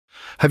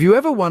Have you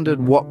ever wondered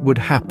what would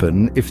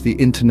happen if the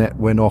internet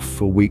went off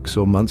for weeks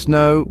or months?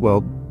 No?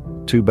 Well,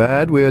 too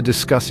bad, we're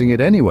discussing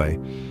it anyway.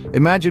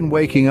 Imagine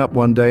waking up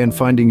one day and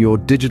finding your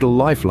digital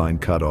lifeline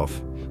cut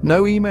off.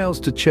 No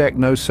emails to check,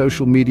 no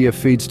social media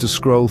feeds to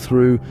scroll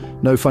through,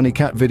 no funny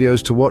cat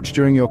videos to watch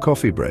during your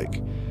coffee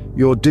break.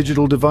 Your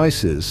digital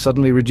devices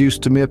suddenly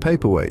reduced to mere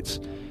paperweights.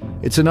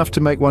 It's enough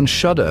to make one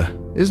shudder,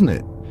 isn't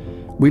it?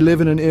 We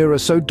live in an era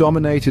so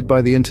dominated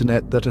by the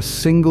internet that a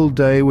single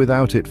day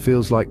without it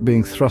feels like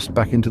being thrust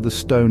back into the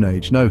Stone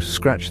Age. No,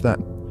 scratch that.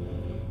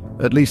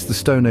 At least the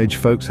Stone Age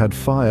folks had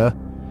fire.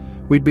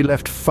 We'd be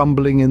left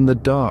fumbling in the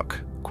dark,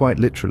 quite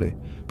literally.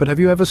 But have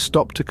you ever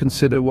stopped to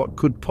consider what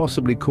could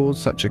possibly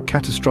cause such a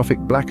catastrophic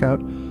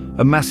blackout?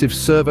 A massive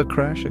server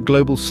crash, a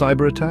global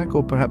cyber attack,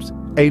 or perhaps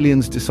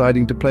aliens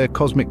deciding to play a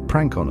cosmic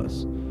prank on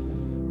us?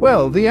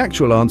 Well, the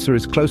actual answer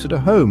is closer to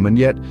home, and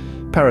yet,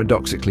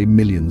 paradoxically,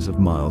 millions of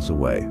miles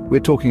away. We're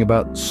talking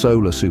about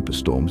solar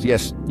superstorms.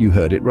 Yes, you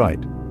heard it right.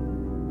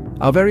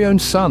 Our very own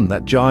sun,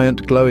 that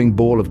giant glowing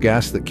ball of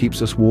gas that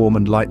keeps us warm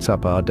and lights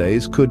up our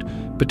days, could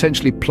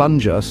potentially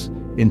plunge us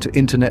into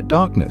internet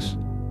darkness.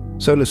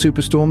 Solar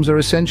superstorms are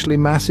essentially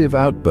massive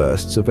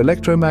outbursts of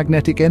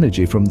electromagnetic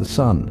energy from the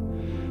sun.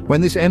 When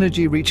this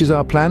energy reaches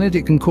our planet,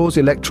 it can cause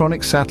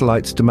electronic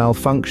satellites to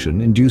malfunction,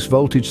 induce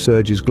voltage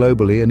surges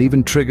globally, and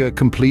even trigger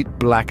complete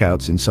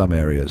blackouts in some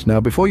areas. Now,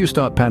 before you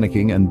start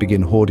panicking and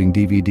begin hoarding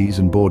DVDs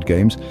and board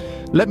games,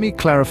 let me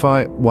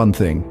clarify one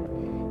thing.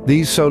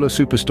 These solar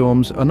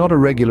superstorms are not a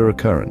regular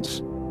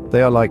occurrence.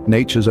 They are like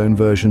nature's own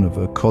version of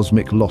a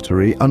cosmic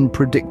lottery,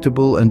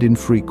 unpredictable and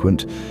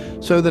infrequent.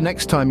 So the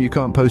next time you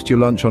can't post your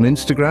lunch on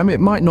Instagram,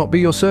 it might not be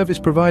your service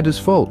provider's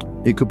fault.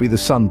 It could be the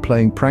sun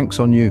playing pranks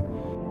on you.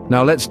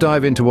 Now let's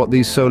dive into what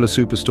these solar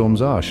superstorms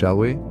are, shall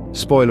we?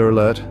 Spoiler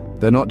alert,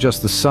 they're not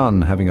just the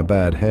sun having a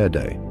bad hair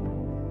day.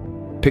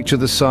 Picture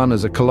the sun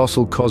as a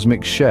colossal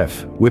cosmic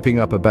chef whipping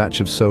up a batch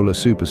of solar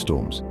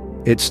superstorms.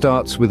 It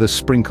starts with a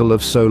sprinkle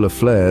of solar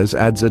flares,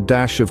 adds a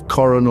dash of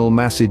coronal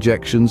mass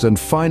ejections, and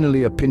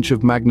finally a pinch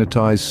of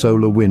magnetized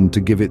solar wind to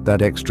give it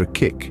that extra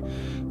kick.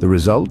 The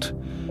result?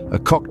 A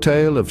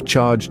cocktail of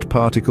charged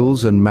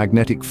particles and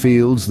magnetic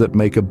fields that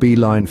make a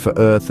beeline for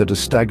Earth at a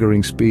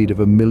staggering speed of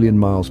 1,000,000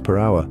 miles per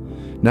hour.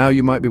 Now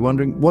you might be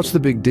wondering, what's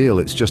the big deal?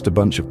 It's just a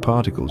bunch of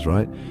particles,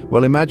 right?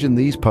 Well, imagine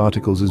these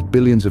particles as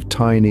billions of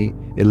tiny,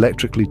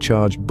 electrically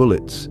charged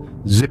bullets,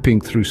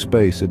 zipping through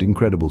space at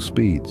incredible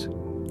speeds.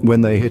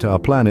 When they hit our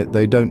planet,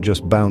 they don't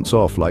just bounce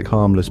off like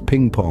harmless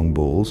ping-pong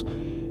balls.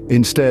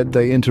 Instead,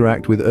 they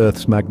interact with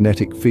Earth's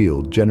magnetic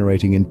field,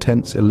 generating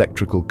intense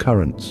electrical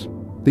currents.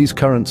 These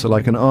currents are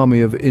like an army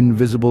of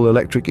invisible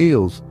electric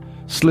eels,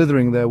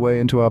 slithering their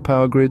way into our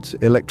power grids,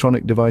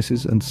 electronic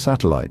devices, and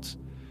satellites.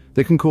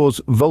 They can cause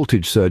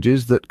voltage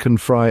surges that can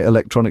fry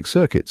electronic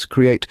circuits,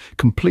 create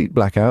complete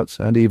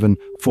blackouts, and even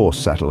force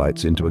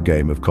satellites into a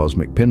game of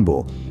cosmic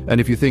pinball. And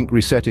if you think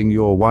resetting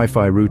your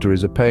Wi-Fi router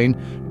is a pain,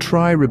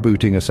 try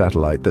rebooting a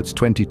satellite that's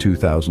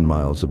 22,000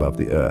 miles above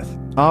the Earth.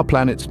 Our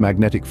planet's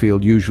magnetic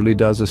field usually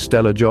does a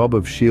stellar job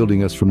of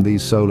shielding us from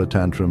these solar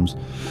tantrums.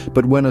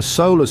 But when a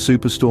solar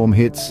superstorm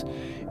hits,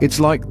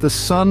 it's like the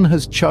sun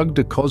has chugged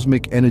a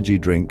cosmic energy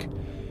drink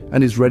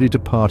and is ready to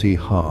party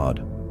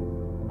hard.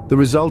 The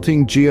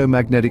resulting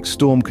geomagnetic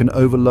storm can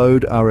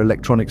overload our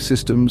electronic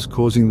systems,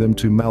 causing them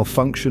to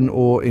malfunction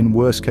or, in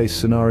worst-case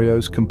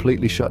scenarios,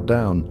 completely shut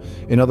down.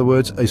 In other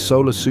words, a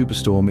solar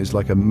superstorm is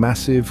like a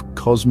massive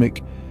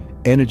cosmic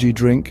energy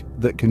drink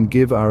that can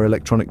give our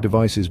electronic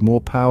devices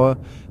more power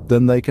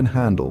than they can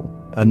handle,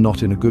 and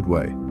not in a good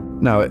way.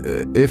 Now,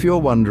 if you're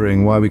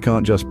wondering why we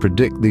can't just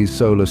predict these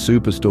solar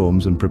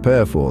superstorms and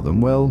prepare for them,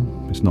 well,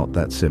 it's not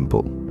that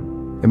simple.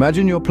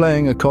 Imagine you're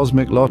playing a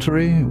cosmic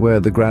lottery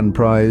where the grand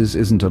prize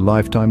isn't a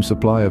lifetime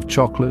supply of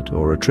chocolate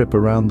or a trip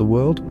around the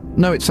world.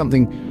 No, it's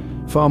something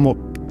far more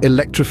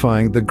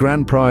electrifying. The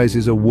grand prize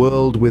is a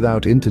world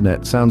without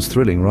internet. Sounds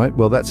thrilling, right?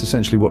 Well, that's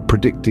essentially what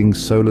predicting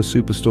solar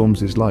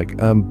superstorms is like.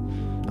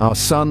 Our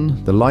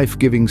sun, the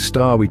life-giving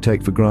star we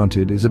take for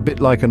granted, is a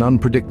bit like an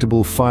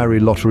unpredictable fiery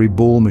lottery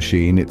ball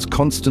machine. It's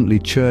constantly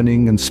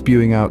churning and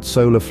spewing out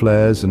solar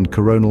flares and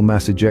coronal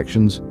mass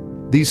ejections.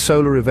 These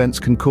solar events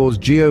can cause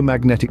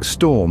geomagnetic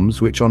storms,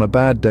 which on a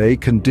bad day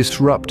can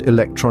disrupt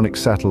electronic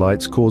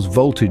satellites, cause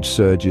voltage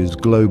surges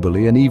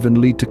globally, and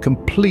even lead to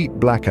complete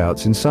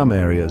blackouts in some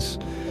areas.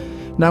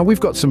 Now,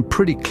 we've got some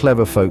pretty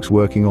clever folks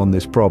working on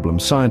this problem.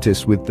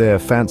 Scientists with their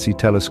fancy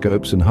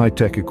telescopes and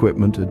high-tech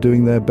equipment are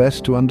doing their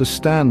best to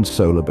understand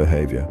solar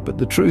behavior. But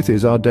the truth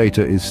is, our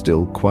data is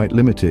still quite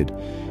limited.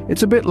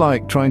 It's a bit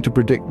like trying to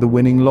predict the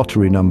winning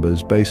lottery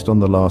numbers based on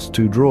the last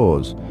two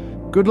draws.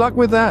 Good luck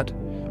with that.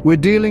 We're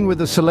dealing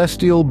with a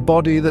celestial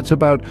body that's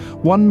about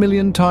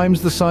 1,000,000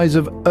 times the size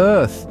of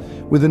Earth,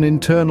 with an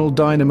internal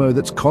dynamo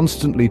that's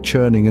constantly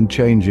churning and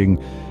changing.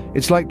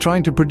 It's like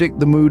trying to predict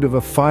the mood of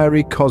a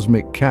fiery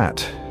cosmic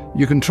cat.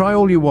 You can try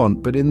all you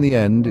want, but in the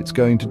end, it's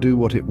going to do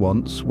what it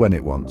wants, when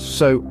it wants.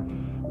 So,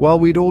 while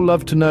we'd all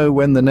love to know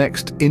when the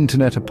next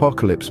internet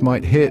apocalypse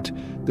might hit,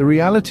 the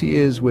reality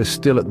is we're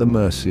still at the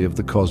mercy of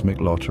the cosmic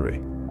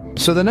lottery.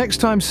 So the next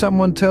time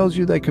someone tells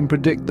you they can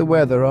predict the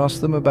weather,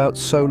 ask them about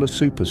solar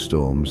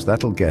superstorms.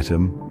 That'll get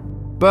them.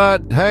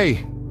 But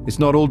hey, it's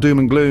not all doom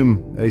and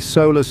gloom. A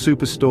solar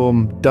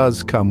superstorm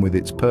does come with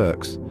its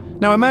perks.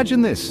 Now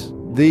imagine this.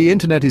 The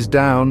internet is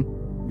down,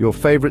 your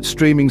favorite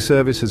streaming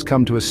service has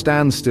come to a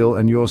standstill,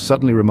 and you're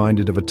suddenly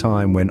reminded of a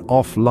time when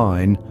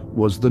offline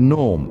was the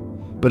norm.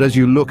 But as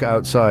you look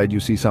outside, you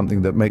see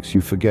something that makes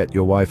you forget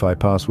your Wi-Fi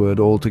password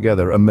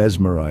altogether, a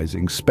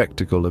mesmerizing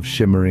spectacle of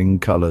shimmering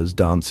colors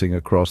dancing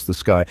across the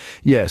sky.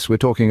 Yes, we're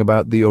talking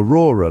about the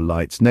aurora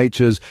lights,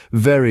 nature's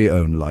very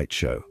own light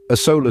show. A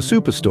solar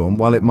superstorm,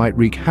 while it might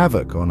wreak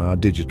havoc on our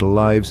digital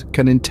lives,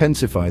 can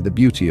intensify the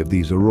beauty of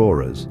these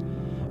auroras.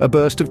 A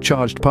burst of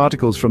charged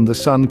particles from the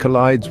sun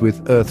collides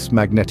with Earth's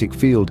magnetic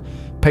field,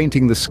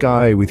 painting the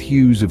sky with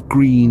hues of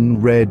green,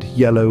 red,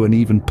 yellow, and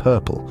even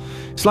purple.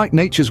 It's like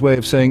nature's way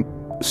of saying,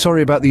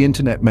 "Sorry about the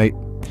internet, mate.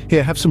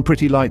 Here, have some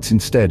pretty lights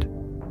instead."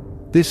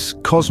 This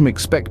cosmic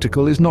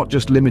spectacle is not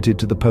just limited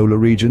to the polar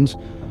regions.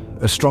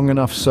 A strong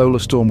enough solar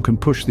storm can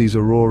push these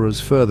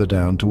auroras further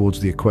down towards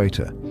the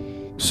equator.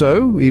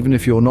 So, even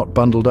if you're not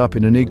bundled up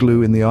in an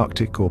igloo in the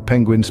Arctic or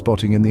penguin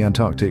spotting in the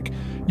Antarctic,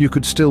 you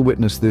could still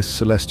witness this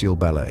celestial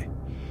ballet.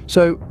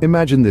 So,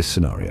 imagine this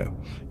scenario.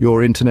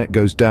 Your internet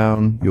goes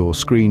down, your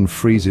screen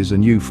freezes,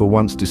 and you, for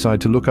once, decide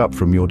to look up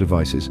from your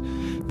devices.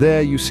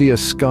 There you see a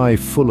sky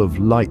full of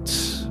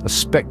lights, a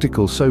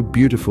spectacle so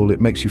beautiful it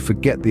makes you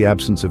forget the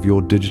absence of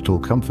your digital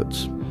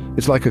comforts.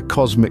 It's like a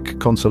cosmic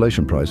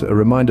consolation prize, a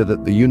reminder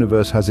that the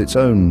universe has its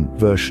own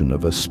version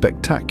of a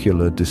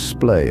spectacular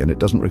display, and it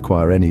doesn't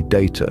require any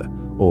data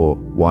or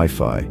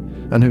Wi-Fi.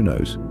 And who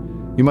knows,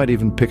 you might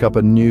even pick up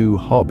a new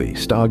hobby.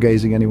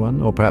 Stargazing,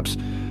 anyone? Or perhaps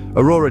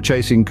aurora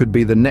chasing could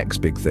be the next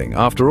big thing.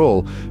 After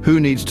all, who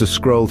needs to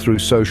scroll through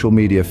social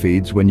media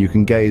feeds when you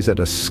can gaze at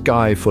a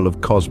sky full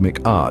of cosmic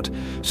art?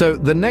 So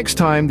the next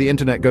time the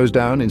internet goes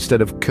down,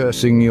 instead of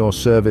cursing your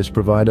service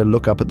provider,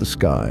 look up at the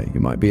sky. You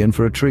might be in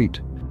for a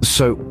treat.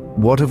 So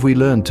what have we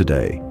learned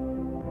today?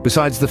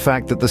 Besides the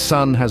fact that the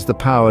sun has the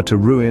power to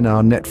ruin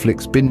our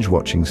Netflix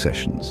binge-watching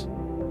sessions.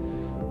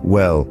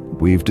 Well,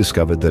 we've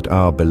discovered that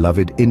our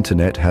beloved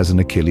internet has an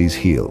Achilles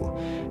heel.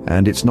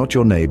 And it's not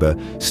your neighbor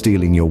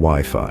stealing your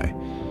Wi-Fi.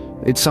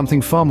 It's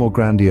something far more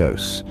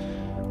grandiose.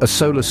 A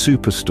solar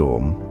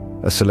superstorm,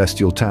 a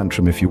celestial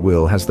tantrum if you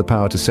will, has the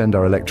power to send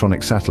our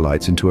electronic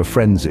satellites into a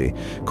frenzy,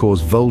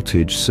 cause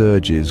voltage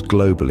surges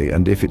globally,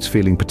 and if it's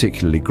feeling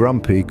particularly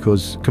grumpy,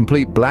 cause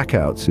complete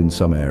blackouts in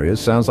some areas.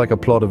 Sounds like a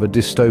plot of a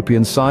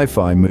dystopian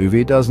sci-fi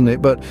movie, doesn't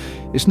it? But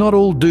it's not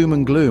all doom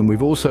and gloom.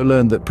 We've also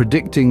learned that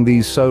predicting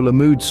these solar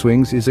mood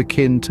swings is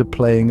akin to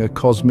playing a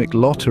cosmic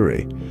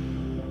lottery.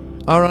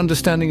 Our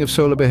understanding of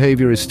solar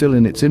behavior is still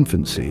in its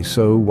infancy,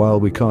 so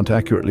while we can't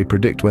accurately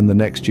predict when the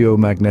next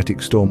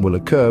geomagnetic storm will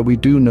occur, we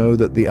do know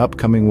that the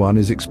upcoming one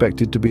is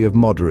expected to be of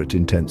moderate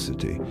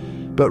intensity.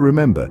 But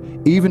remember,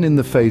 even in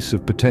the face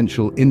of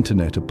potential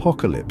internet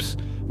apocalypse,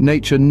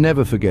 nature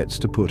never forgets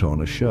to put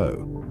on a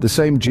show. The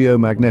same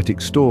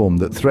geomagnetic storm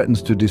that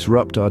threatens to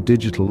disrupt our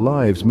digital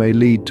lives may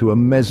lead to a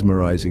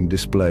mesmerizing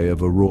display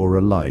of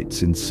aurora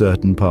lights in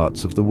certain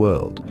parts of the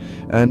world.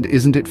 And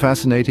isn't it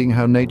fascinating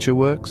how nature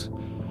works?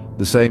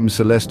 The same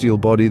celestial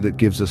body that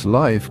gives us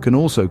life can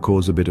also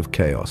cause a bit of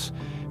chaos.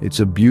 It's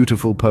a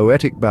beautiful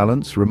poetic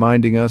balance,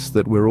 reminding us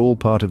that we're all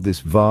part of this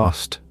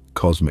vast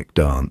cosmic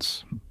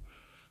dance.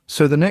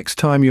 So the next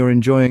time you're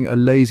enjoying a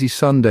lazy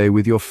Sunday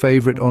with your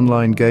favorite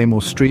online game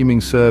or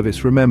streaming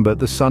service, remember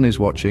the sun is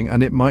watching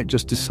and it might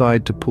just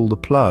decide to pull the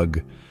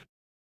plug.